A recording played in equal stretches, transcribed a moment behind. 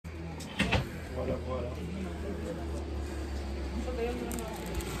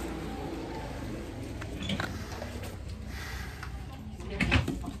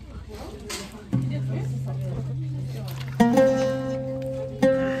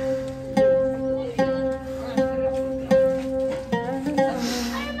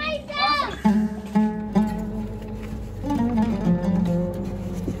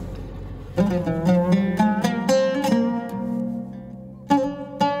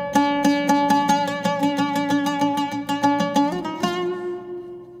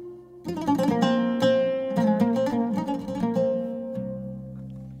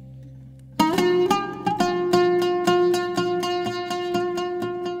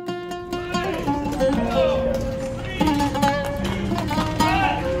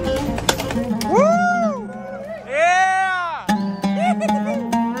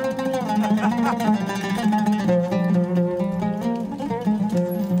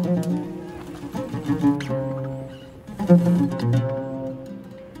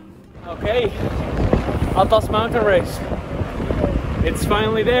Okay, Altas mountain race. It's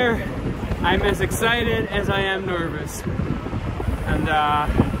finally there. I'm as excited as I am nervous. And I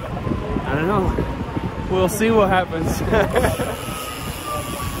don't know. We'll see what happens.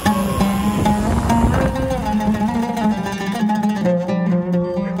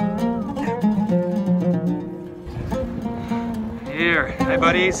 Here, hi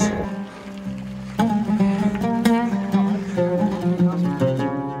buddies.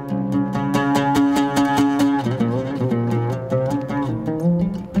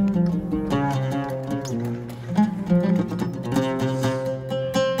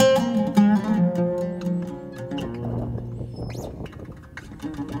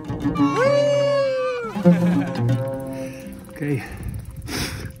 Okay,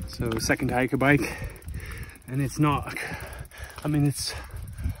 so second hiker bike, and it's not, I mean it's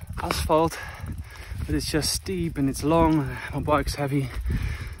asphalt, but it's just steep and it's long, my bike's heavy,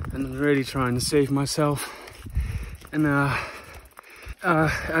 and I'm really trying to save myself. And at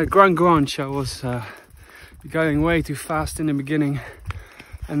GranGuanche I was going way too fast in the beginning,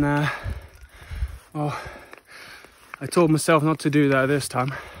 and well, I told myself not to do that this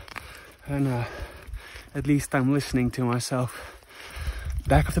time, and at least I'm listening to myself.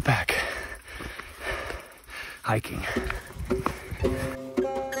 Back of the pack, hiking.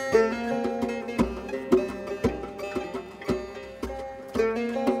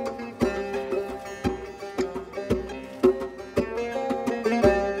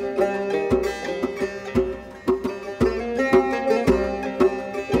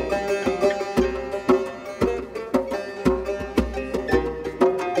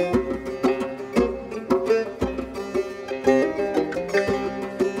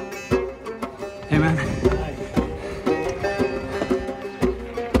 Hey man.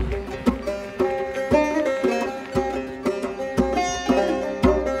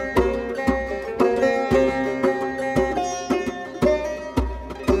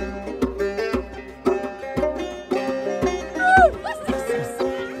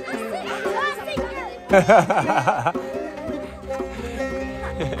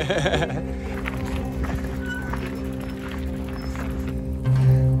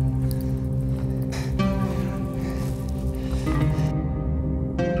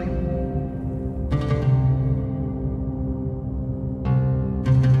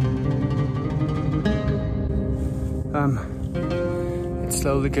 It's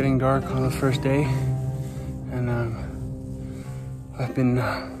slowly getting dark on the first day, and I've been,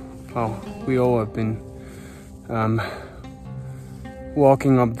 well, we all have been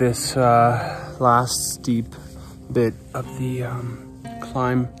walking up this last steep bit of the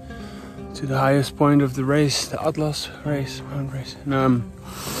climb to the highest point of the race, the Atlas race, mountain race. And,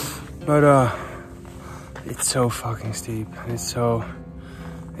 but it's so fucking steep, and it's so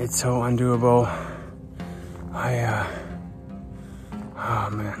undoable. Oh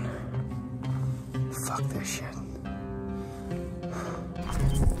man, fuck this shit.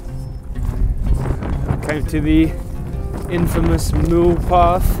 Came to the infamous mule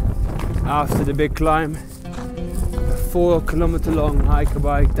path after the big climb. A 4 kilometer long hiker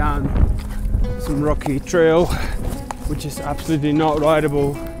bike down some rocky trail, which is absolutely not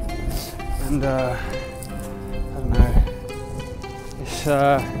rideable. And I don't know, it's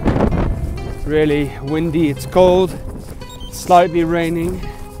really windy, it's cold, it's slightly raining,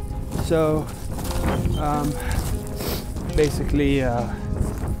 so basically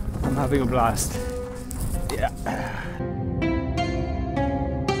I'm having a blast. Yeah.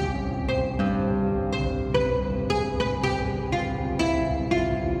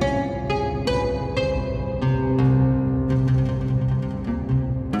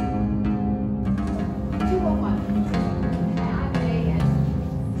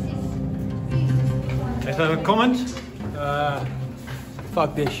 Is that a comment?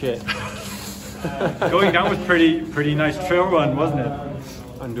 Fuck this shit. Going down was pretty nice trail run, wasn't it?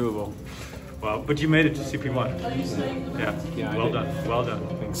 Undoable. Well, but you made it to CP1. Yeah, well done. Well done.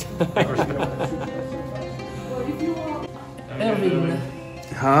 Thanks. Big respect. Erwin.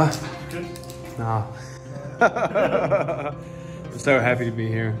 Huh? No. I'm so happy to be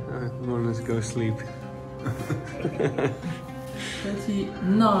here. I want to go sleep.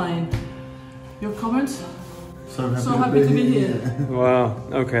 29. Your comments? So happy to be here. Wow,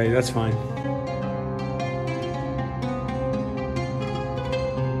 okay, that's fine.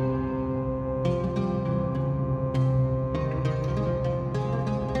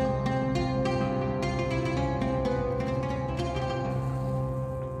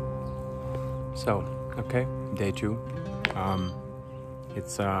 So, okay, day 2.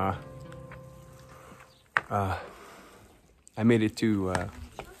 It's I made it to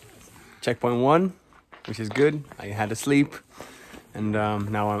checkpoint 1, which is good. I had to sleep, and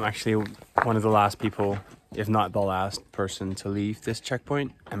now I'm actually one of the last people, if not the last person, to leave this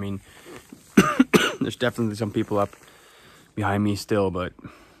checkpoint. I mean, there's definitely some people up behind me still, but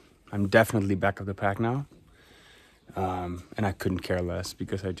I'm definitely back of the pack now. And I couldn't care less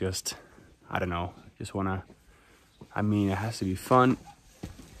because I don't know, just wanna, I mean, it has to be fun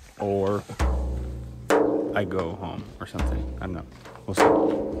or I go home or something. I don't know. We'll see.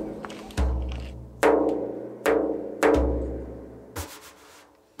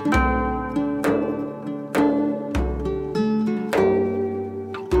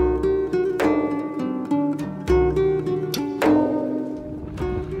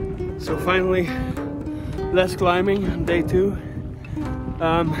 So finally, less climbing on day 2.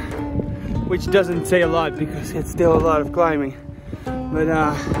 Which doesn't say a lot because it's still a lot of climbing, but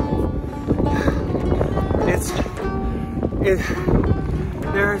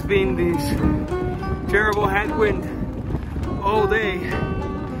there has been this terrible headwind all day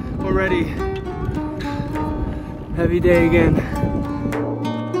already. Heavy day again.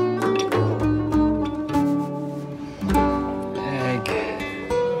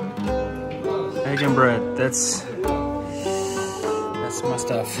 Egg and bread. That's my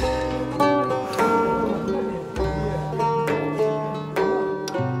stuff.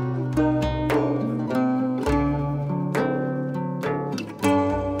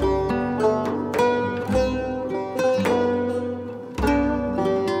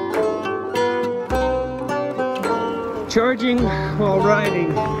 Charging while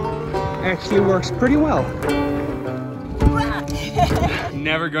riding actually works pretty well.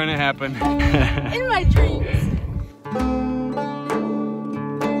 Never gonna happen. In my dreams.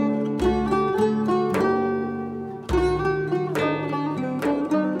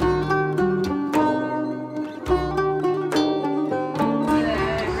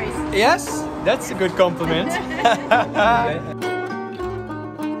 Yes, that's a good compliment.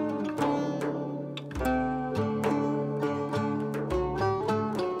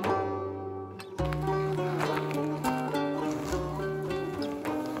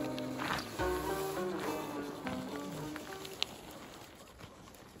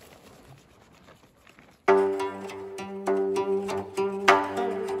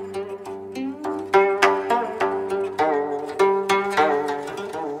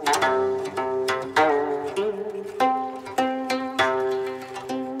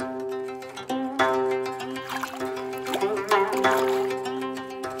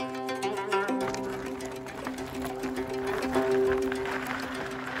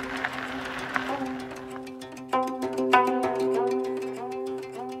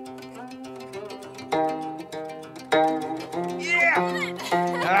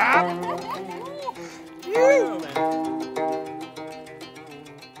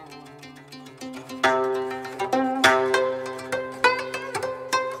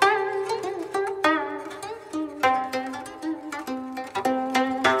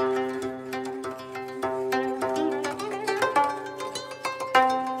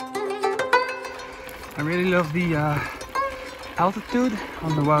 I really love the altitude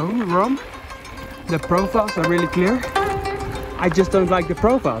on the Wahoo Rum. The profiles are really clear. I just don't like the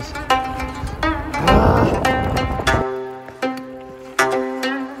profiles.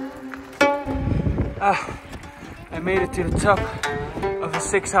 I made it to the top of a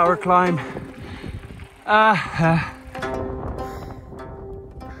 6-hour climb. I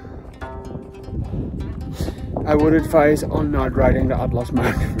would advise on not riding the Atlas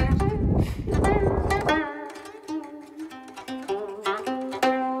Mountain Race.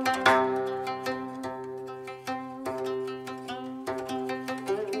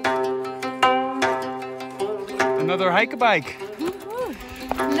 Another hike-a-bike.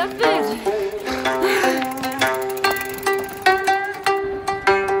 Love it.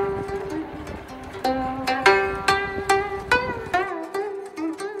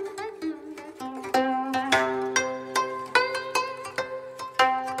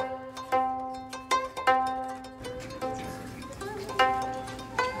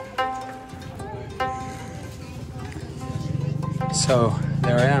 So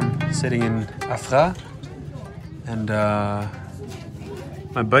there I am, sitting in Afra, and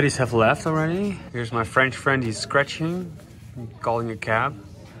my buddies have left already. Here's my French friend, he's scratching, calling a cab,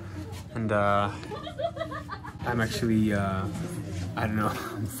 and I'm actually, I don't know,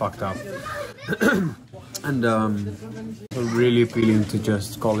 I'm fucked up. And really appealing to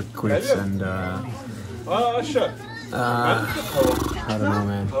just call it quits and I don't know,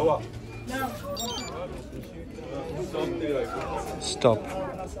 man. Stop.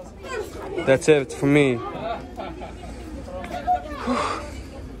 That's it for me.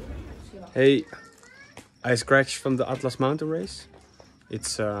 Hey, I scratched from the Atlas Mountain race.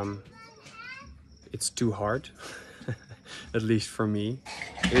 It's too hard, at least for me.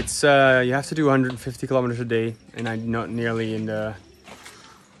 It's you have to do 150 kilometers a day, and I'm not nearly in the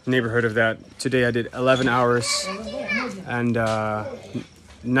neighborhood of that. Today I did 11 hours and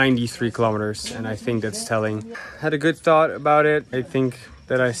 93 kilometers, and I think that's telling. Had a good thought about it. I think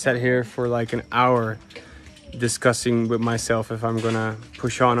that I sat here for like an hour discussing with myself if I'm gonna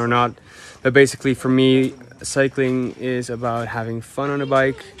push on or not. But basically for me, cycling is about having fun on a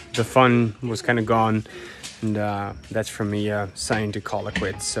bike. The fun was kind of gone, and that's for me a sign to call it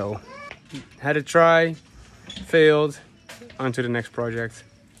quits. So had a try, failed, on to the next project.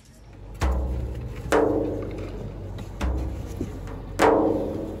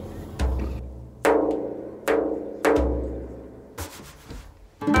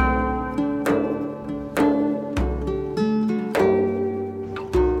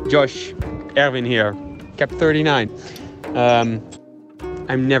 Josh, Erwin here, Cap 39. I'm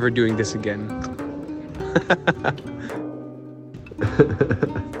never doing this again.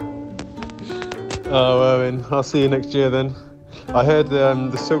 Oh, Erwin, I'll see you next year then. I heard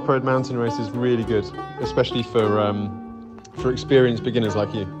the Silk Road mountain race is really good, especially for experienced beginners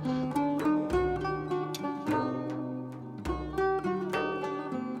like you.